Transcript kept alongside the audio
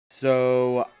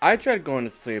So, I tried going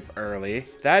to sleep early.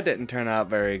 That didn't turn out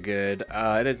very good.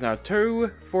 It is now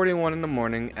 2:41 in the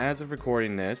morning as of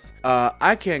recording this.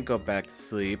 I can't go back to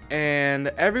sleep, and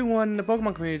everyone in the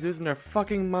Pokemon community is losing their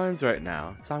fucking minds right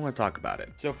now, so I'm gonna talk about it.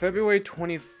 So, February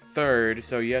 23rd,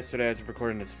 so yesterday as of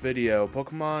recording this video,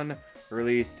 Pokemon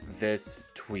released this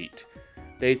tweet.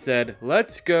 They said,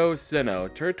 "Let's go Sinnoh.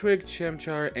 Turtwig,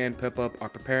 Chimchar, and Piplup are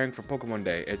preparing for Pokemon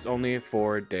Day. It's only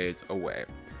 4 days away."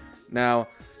 Now,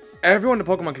 everyone in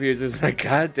the Pokemon community is losing their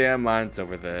goddamn minds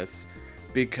over this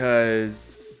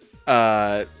because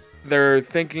they're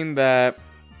thinking that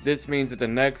this means that the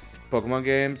next Pokemon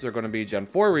games are going to be Gen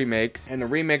 4 remakes, and the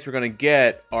remakes we're going to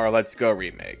get are Let's Go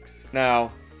remakes.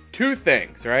 Now, two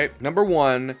things, right? Number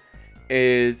one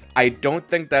is I don't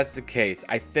think that's the case.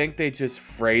 I think they just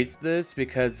phrased this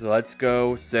because Let's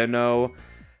Go Sinnoh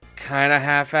kind of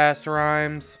half-assed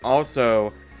rhymes.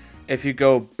 Also, if you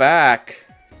go back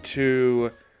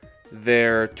to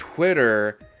their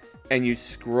Twitter and you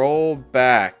scroll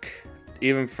back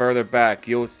even further back,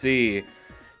 you'll see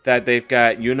that they've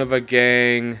got Unova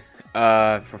Gang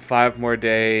for 5 more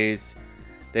days.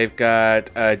 They've got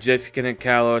Jiskin and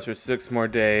Kalos for 6 more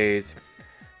days.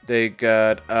 They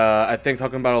got I think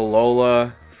talking about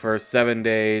Alola for 7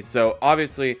 days. So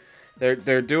obviously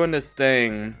they're doing this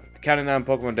thing, counting down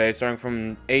Pokemon Day, starting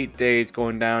from 8 days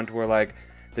going down to where like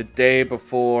the day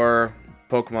before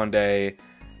Pokemon Day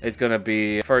is going to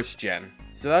be first gen.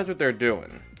 So that's what they're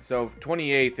doing. So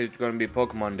 28th is going to be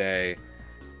Pokemon Day.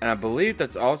 And I believe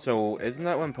that's also, isn't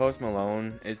that when Post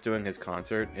Malone is doing his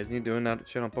concert? Isn't he doing that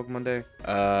shit on Pokemon Day?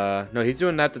 No, he's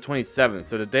doing that the 27th.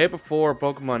 So the day before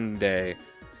Pokemon Day.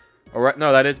 Or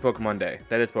no, that is Pokemon Day.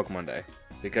 That is Pokemon Day.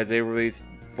 Because they released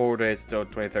 4 days till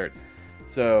 23rd.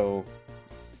 So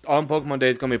on Pokemon Day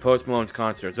is going to be Post Malone's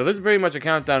concert. So this is pretty much a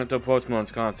countdown until Post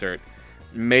Malone's concert.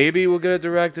 Maybe we'll get a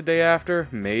direct the day after.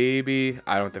 Maybe.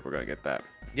 I don't think we're going to get that.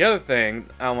 The other thing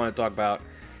I want to talk about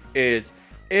is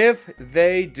if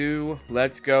they do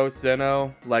Let's Go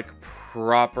Sinnoh, like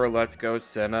proper Let's Go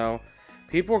Sinnoh,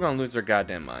 people are going to lose their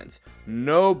goddamn minds.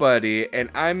 Nobody, and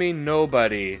I mean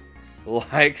nobody,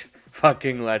 liked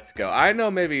fucking Let's Go. I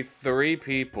know maybe 3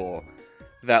 people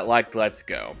that liked Let's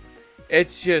Go.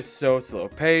 It's just so slow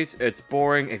paced. It's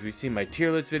boring. If you see my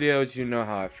tier list videos, you know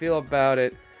how I feel about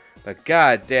it. But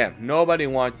goddamn, nobody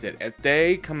wants it. If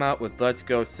they come out with Let's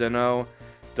Go Sinnoh,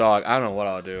 dog, I don't know what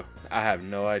I'll do. I have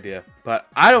no idea. But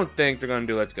I don't think they're going to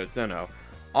do Let's Go Sinnoh.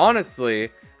 Honestly,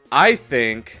 I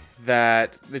think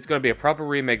that it's going to be a proper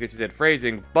remake that you did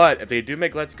phrasing. But if they do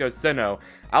make Let's Go Sinnoh,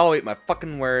 I'll eat my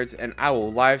fucking words and I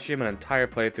will live stream an entire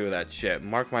playthrough of that shit.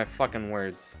 Mark my fucking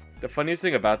words. The funniest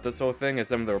thing about this whole thing is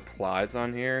some of the replies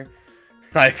on here.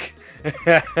 Like,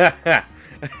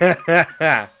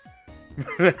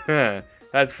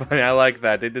 that's funny. I like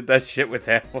that. They did that shit with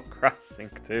Animal Crossing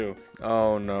too.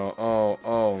 Oh no.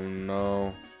 Oh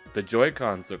no. The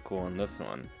Joy-Cons are cool in this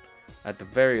one. At the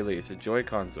very least, the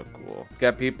Joy-Cons are cool.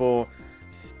 Got people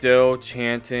still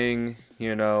chanting,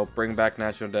 you know, bring back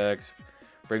National Dex,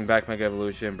 bring back Mega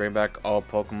Evolution, bring back all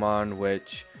Pokemon,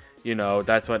 which, you know,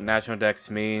 that's what National Dex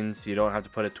means. You don't have to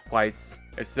put it twice.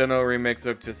 If Sinnoh remakes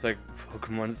look just like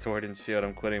Pokemon Sword and Shield,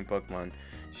 I'm quitting Pokemon.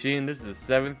 Sheen, this is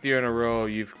the 7th year in a row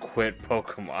you've quit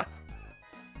Pokemon.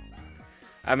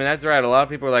 I mean, that's right. A lot of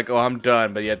people are like, oh, I'm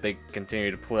done, but yet they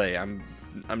continue to play. I'm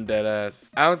dead ass.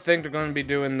 I don't think they're going to be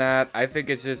doing that. I think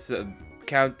it's just a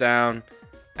countdown.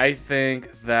 I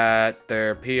think that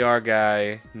their PR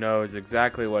guy knows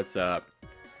exactly what's up.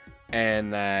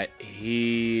 And that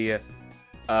he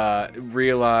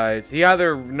realized, he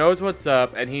either knows what's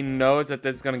up and he knows that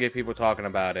this is going to get people talking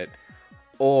about it.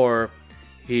 Or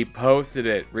he posted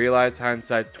it, realized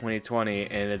hindsight's 2020,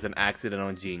 and is an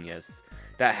accidental genius.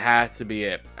 That has to be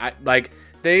it. Like,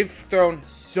 they've thrown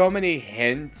so many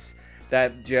hints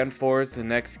that Gen 4 is the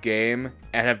next game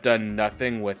and have done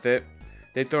nothing with it.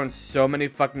 They've thrown so many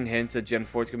fucking hints that Gen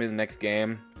 4 is going to be the next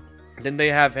game. Then they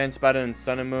have hints about it in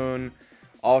Sun and Moon,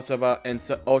 also about in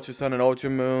Ultra Sun and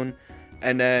Ultra Moon.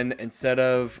 And then instead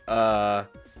of Ultra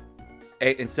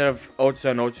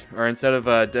Sun, or instead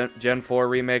of Gen 4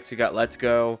 remakes, you got Let's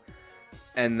Go.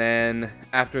 And then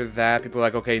after that, people are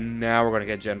like, okay, now we're going to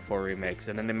get Gen 4 remakes.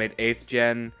 And then they made 8th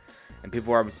Gen, and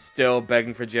people are still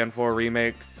begging for Gen 4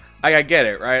 remakes. I get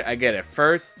it, right? I get it.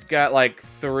 First got like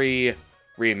 3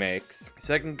 remakes.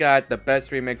 Second got the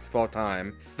best remakes of all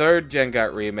time. 3rd Gen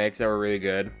got remakes that were really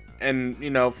good. And,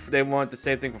 you know, they want the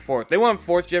same thing for 4th. They want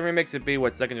 4th Gen remakes to be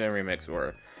what 2nd Gen remakes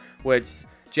were. Which,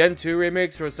 Gen 2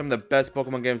 remakes were some of the best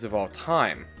Pokemon games of all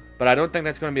time. But I don't think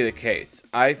that's going to be the case.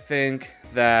 I think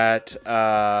that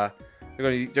they're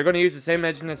They're gonna use the same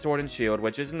engine as Sword and Shield,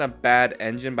 which isn't a bad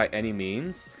engine by any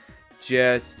means.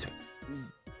 Just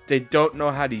they don't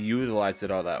know how to utilize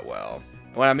it all that well.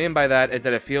 What I mean by that is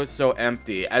that it feels so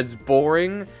empty. As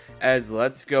boring as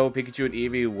Let's Go Pikachu and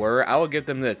Eevee were, I will give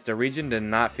them this. The region did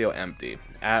not feel empty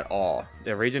at all.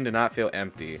 The region did not feel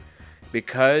empty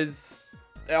because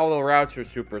all the routes are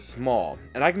super small.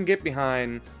 And I can get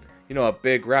behind, you know, a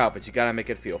big route, but you gotta make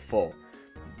it feel full.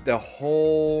 The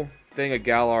whole thing of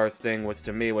Galar's thing was,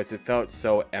 to me, was it felt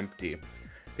so empty.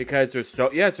 Because there's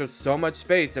so much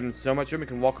space and so much room you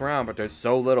can walk around, but there's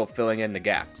so little filling in the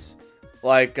gaps.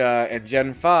 Like, in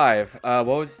Gen 5, what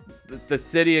was the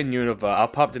city in Unova? I'll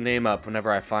pop the name up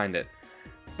whenever I find it.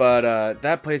 But,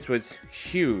 that place was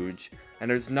huge,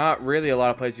 and there's not really a lot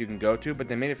of places you can go to, but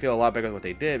they made it feel a lot bigger than what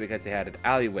they did, because they had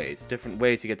alleyways, different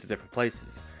ways to get to different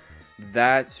places.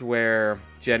 That's where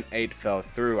Gen 8 fell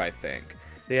through, I think.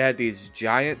 They had these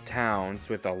giant towns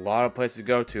with a lot of places to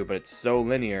go to, but it's so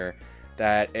linear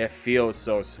that it feels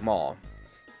so small.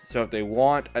 So if they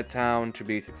want a town to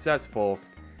be successful,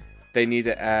 they need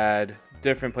to add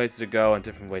different places to go and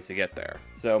different ways to get there.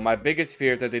 So my biggest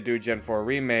fear is that they do Gen 4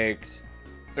 remakes,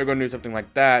 they're going to do something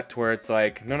like that, to where it's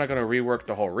like, they're not going to rework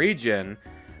the whole region,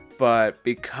 but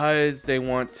because they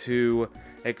want to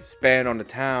expand on the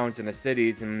towns and the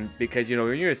cities, and because, you know,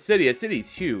 when you're a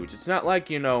city's huge. It's not like,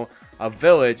 you know, a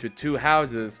village with 2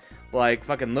 houses like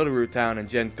fucking Little Root Town in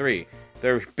Gen 3.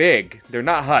 They're big, they're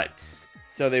not huts.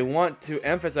 So they want to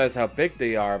emphasize how big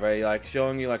they are by, like,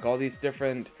 showing you, like, all these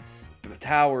different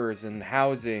towers and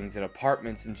housings and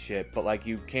apartments and shit, but, like,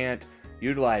 you can't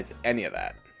utilize any of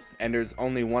that. And there's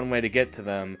only one way to get to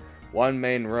them, one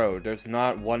main road. There's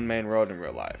not one main road in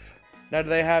real life. Now, do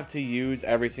they have to use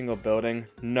every single building?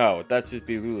 No, that's just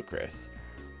be ludicrous.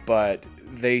 But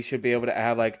they should be able to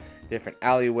have, like, different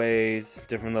alleyways,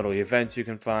 different little events you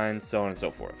can find, so on and so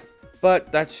forth.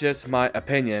 But that's just my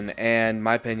opinion, and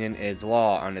my opinion is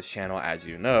law on this channel, as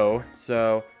you know.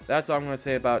 So that's all I'm going to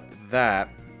say about that.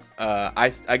 I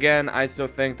still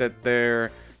think that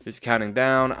they're just counting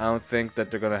down. I don't think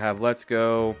that they're going to have Let's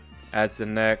Go as the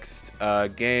next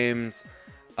games.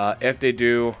 If they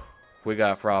do, we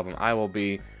got a problem. I will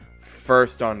be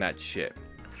first on that shit.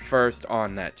 First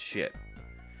on that shit.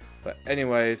 But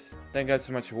anyways, thank you guys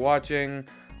so much for watching.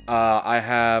 I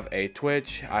have a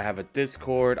Twitch, I have a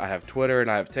Discord, I have Twitter,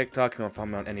 and I have TikTok. If you want to follow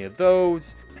me on any of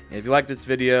those. And if you like this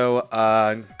video,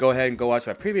 go ahead and go watch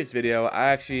my previous video. I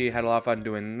actually had a lot of fun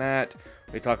doing that.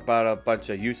 We talk about a bunch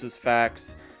of useless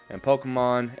facts and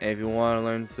Pokemon. And if you want to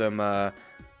learn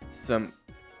some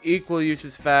equal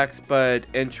useless facts, but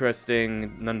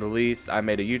interesting nonetheless, I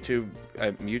made a YouTube?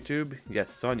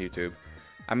 Yes, it's on YouTube.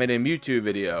 I made a Mewtwo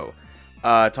video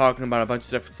talking about a bunch of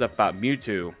different stuff about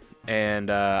Mewtwo. And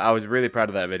I was really proud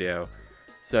of that video.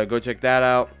 So go check that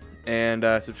out. And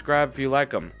subscribe if you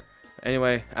like them.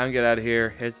 Anyway, I'm gonna get out of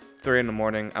here. It's 3 in the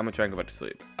morning. I'm gonna try and go back to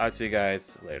sleep. I'll see you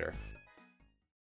guys later.